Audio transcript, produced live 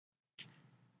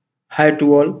Hi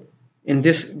to all. In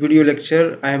this video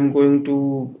lecture, I am going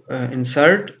to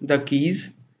insert the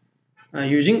keys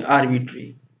using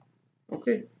arbitrary.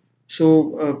 Okay.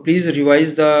 So please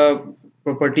revise the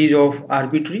properties of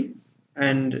arbitrary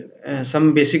and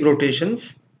some basic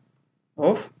rotations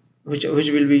of which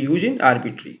will be used in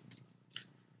arbitrary.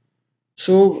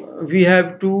 So we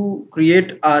have to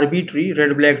create arbitrary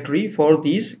red black tree for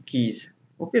these keys.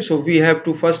 Okay. So we have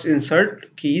to first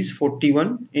insert keys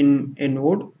 41 in a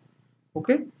node.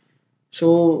 Okay.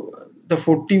 So the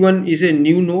 41 is a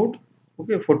new node.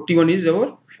 Okay, 41 is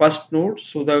our first node.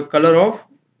 So the color of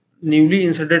newly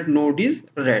inserted node is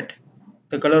red.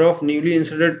 The color of newly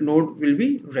inserted node will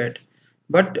be red.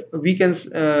 But we can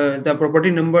the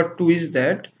property number 2 is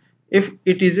that if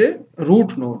it is a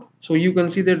root node, so you can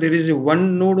see that there is a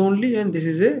one node only and this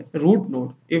is a root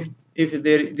node. If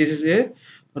this is a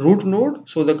root node,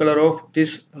 so the color of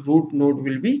this root node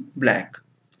will be black.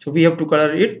 So we have to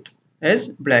color it as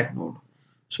black node.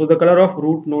 So the color of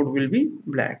root node will be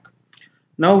black.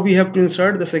 Now we have to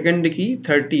insert the second key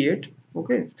 38.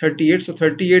 Okay, 38. So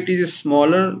 38 is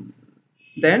smaller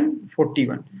than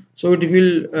 41. So it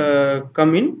will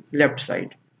come in left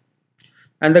side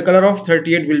and the color of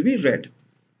 38 will be red.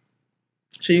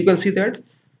 So you can see that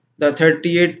the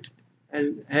 38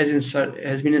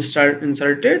 has been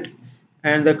inserted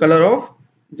and the color of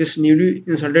this newly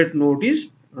inserted node is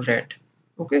red.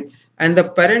 Okay, and the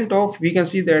parent of, we can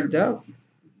see that the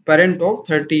parent of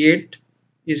 38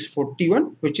 is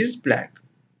 41, which is black.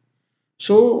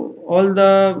 So all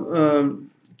the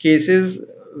cases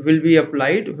will be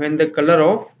applied when the color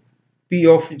of P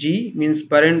of G means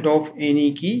parent of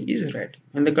any key is red.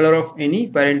 When the color of any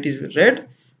parent is red,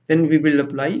 then we will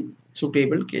apply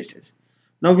suitable cases.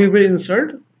 Now we will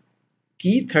insert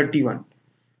key 31.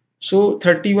 So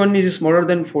 31 is smaller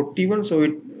than 41, so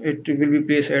it will be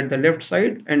placed at the left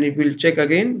side and it will check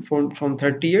again from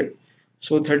 38.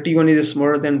 So 31 is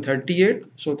smaller than 38,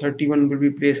 so 31 will be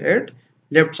placed at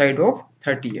left side of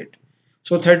 38.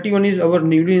 So 31 is our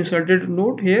newly inserted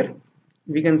node here,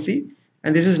 we can see,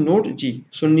 and this is node G.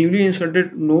 So newly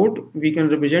inserted node we can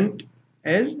represent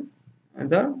as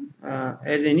the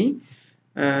as any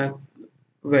uh,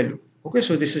 value. Okay,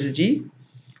 so this is G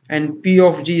and P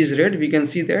of G is red. We can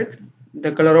see that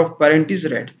the color of parent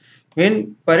is red.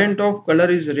 When parent of color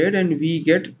is red and we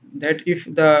get that if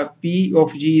the P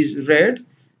of G is red,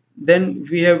 then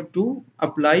we have to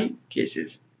apply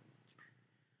cases.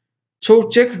 So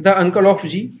check the uncle of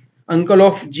G. Uncle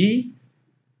of G,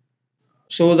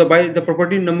 so the by the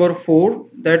property number 4,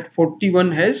 that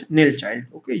 41 has nil child.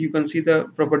 Okay, you can see the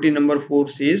property number 4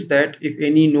 says that if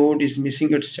any node is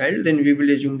missing its child, then we will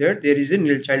assume that there is a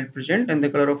nil child present and the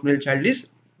color of nil child is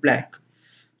black.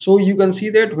 So you can see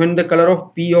that when the color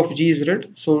of P of G is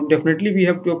red, so definitely we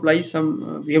have to apply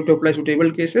we have to apply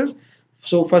suitable cases.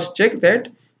 So first check that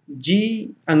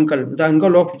G uncle, the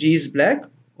uncle of G is black.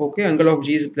 Okay, uncle of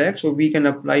G is black, so we can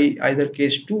apply either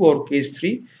case 2 or case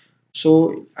 3.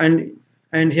 So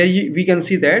and here we can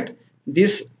see that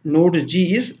this node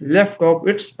G is left of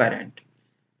its parent.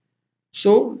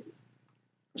 So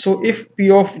if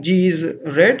P of G is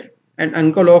red and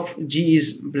uncle of G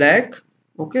is black,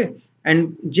 okay,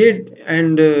 and J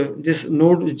and this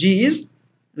node G is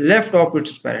left of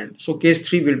its parent, so case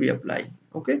 3 will be applied.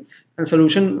 Okay, and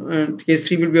solution case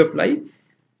 3 will be applied,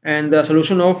 and the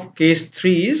solution of case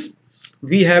 3 is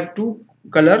we have to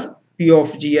color P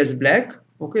of G as black.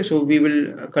 Okay, so we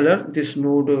will color this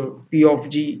node P of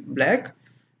G black,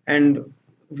 and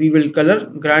we will color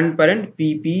grandparent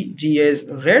PPG as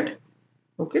red.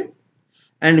 Okay,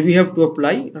 and we have to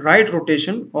apply right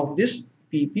rotation of this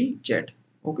PPZ.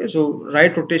 Okay, so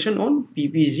right rotation on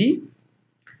PPG.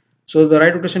 So the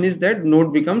right rotation is that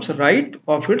node becomes right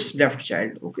of its left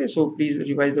child. Okay, so please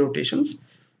revise the rotations.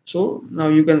 So now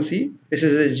you can see this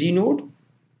is a G node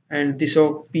and this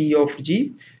of P of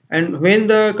G, and when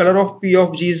the color of P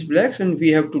of G is black, then we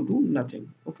have to do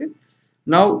nothing. Okay,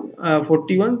 now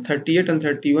 41, 38 and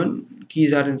 31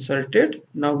 keys are inserted.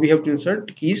 Now we have to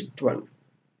insert keys 12.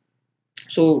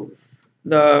 So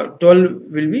the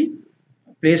 12 will be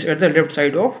placed at the left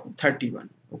side of 31.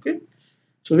 Okay,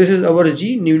 so this is our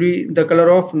G. The color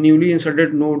of newly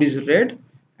inserted node is red,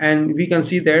 and we can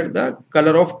see that the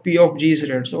color of P of G is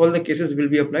red. So all the cases will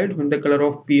be applied when the color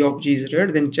of P of G is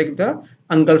red. Then check the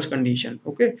uncle's condition.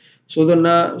 Okay, so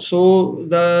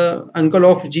the uncle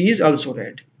of G is also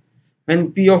red.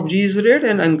 When P of G is red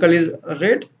and uncle is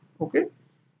red, okay,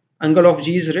 uncle of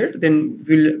G is red, then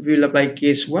we'll apply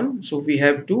case 1. So we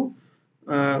have to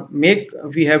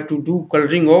do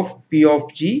coloring of P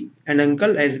of G and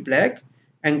uncle as black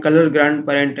and color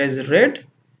grandparent as red,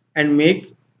 and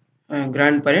make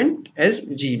grandparent as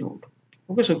G node.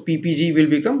 Okay, so PPG will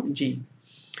become G,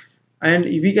 and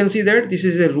we can see that this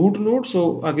is a root node,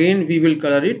 so again we will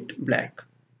color it black.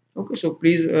 Okay, so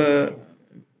please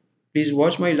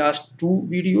watch my last two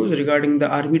videos regarding the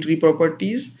arbitrary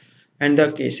properties and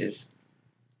the cases.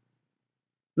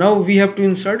 Now we have to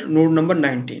insert node number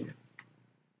 19.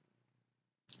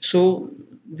 So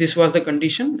this was the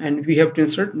condition, and we have to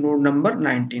insert node number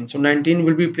 19. So 19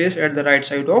 will be placed at the right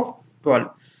side of 12.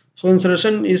 So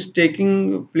insertion is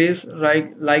taking place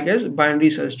like as binary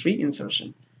search tree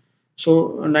insertion.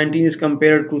 So 19 is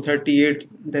compared to 38,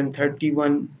 then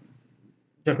 31.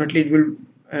 Definitely it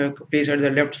will place at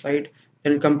the left side,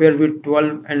 then compare with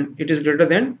 12, and it is greater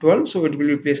than 12, so it will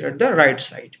be placed at the right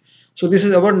side. So this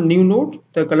is our new node.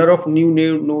 The color of new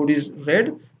node is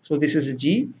red, so this is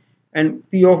G, and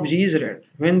P of G is red.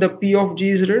 When the P of G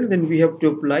is red, then we have to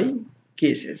apply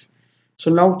cases.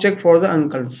 So now check for the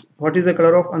uncles. What is the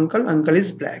color of uncle? Uncle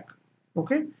is black.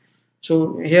 Okay,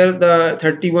 so here the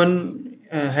 31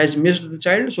 has missed the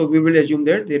child, so we will assume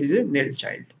that there is a nil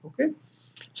child. Okay,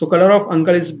 so color of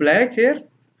uncle is black here,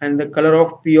 and the color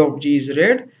of P of G is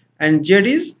red, and Z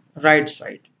is right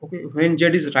side. Okay, when Z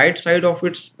is right side of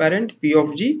its parent P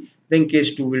of G, then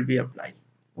case 2 will be applied.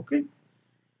 Okay,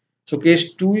 so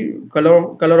case 2,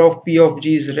 color of P of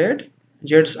G is red,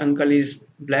 Z's uncle is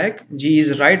black, G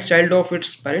is right child of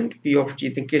its parent P of G,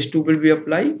 then case 2 will be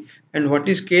applied. And what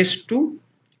is case 2?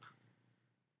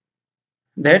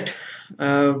 That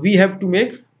we have to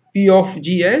make P of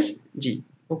G as G.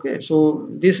 Okay, so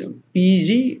this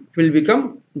PG will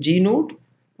become G node.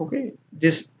 Okay,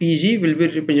 this PG will be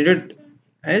represented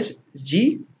as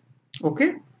G.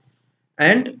 Okay,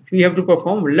 and we have to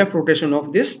perform left rotation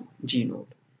of this G node.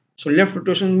 So left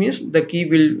rotation means the key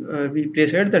will be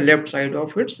placed at the left side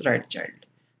of its right child.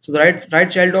 So the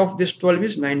right child of this 12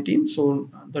 is 19, so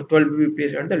the 12 will be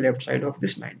placed at the left side of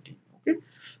this 19. Okay,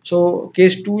 so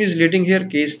case 2 is leading here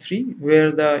case 3,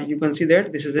 where the you can see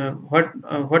that this is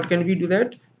what can we do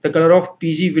that the color of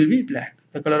PG will be black,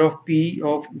 the color of P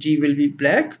of G will be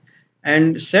black,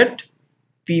 and set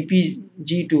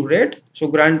PPG to red, so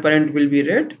grandparent will be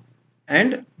red,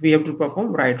 and we have to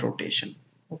perform right rotation.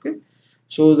 Okay,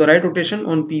 so the right rotation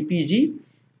on PPG,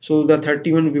 so the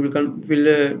 31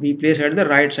 will be placed at the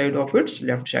right side of its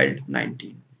left child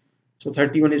 19. So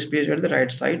 31 is placed at the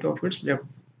right side of its left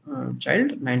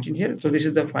child 19 here. So this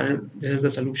is the final, this is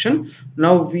the solution.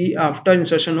 Now we, after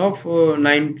insertion of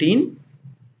 19,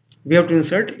 we have to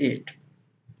insert 8.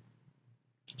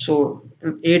 So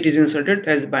 8 is inserted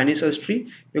as binary search tree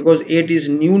because 8 is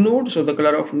new node, so the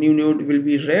color of new node will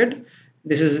be red.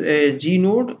 This is a G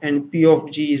node, and P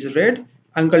of G is red,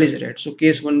 uncle is red, so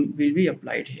case 1 will be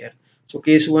applied here. So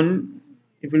case 1,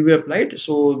 it will be applied,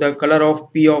 so the color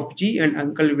of P of G and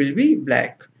uncle will be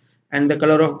black, and the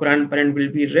color of grandparent will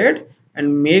be red,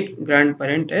 and make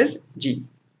grandparent as G.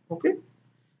 Okay,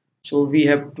 so we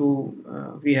have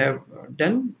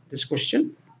done this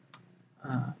question.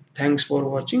 Thanks for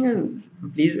watching, and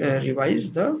please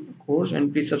revise the course,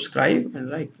 and please subscribe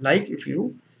and like if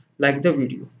you like the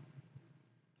video.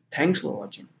 Thanks for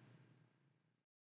watching.